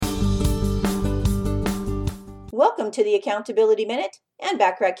Welcome to the Accountability Minute, and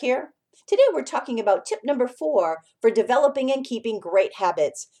Backrack here. Today we're talking about tip number 4 for developing and keeping great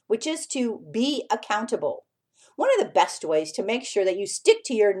habits, which is to be accountable. One of the best ways to make sure that you stick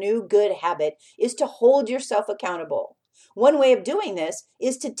to your new good habit is to hold yourself accountable. One way of doing this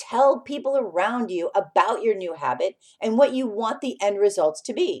is to tell people around you about your new habit and what you want the end results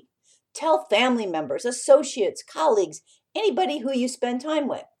to be. Tell family members, associates, colleagues, anybody who you spend time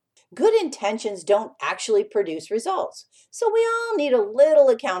with. Good intentions don't actually produce results, so we all need a little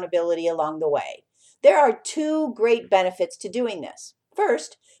accountability along the way. There are 2 great benefits to doing this.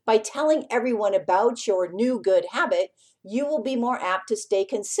 First, by telling everyone about your new good habit, you will be more apt to stay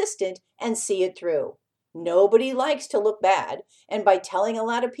consistent and see it through. Nobody likes to look bad, and by telling a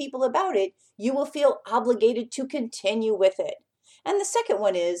lot of people about it, you will feel obligated to continue with it. And the second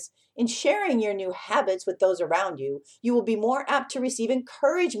one is, in sharing your new habits with those around you, you will be more apt to receive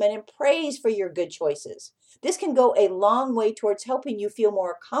encouragement and praise for your good choices. This can go a long way towards helping you feel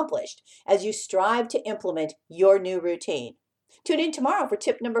more accomplished as you strive to implement your new routine. Tune in tomorrow for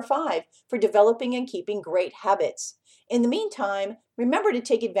tip number 5 for developing and keeping great habits. In the meantime, remember to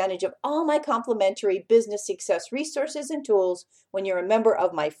take advantage of all my complimentary business success resources and tools when you're a member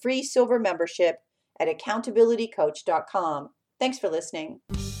of my free silver membership at accountabilitycoach.com. Thanks for listening.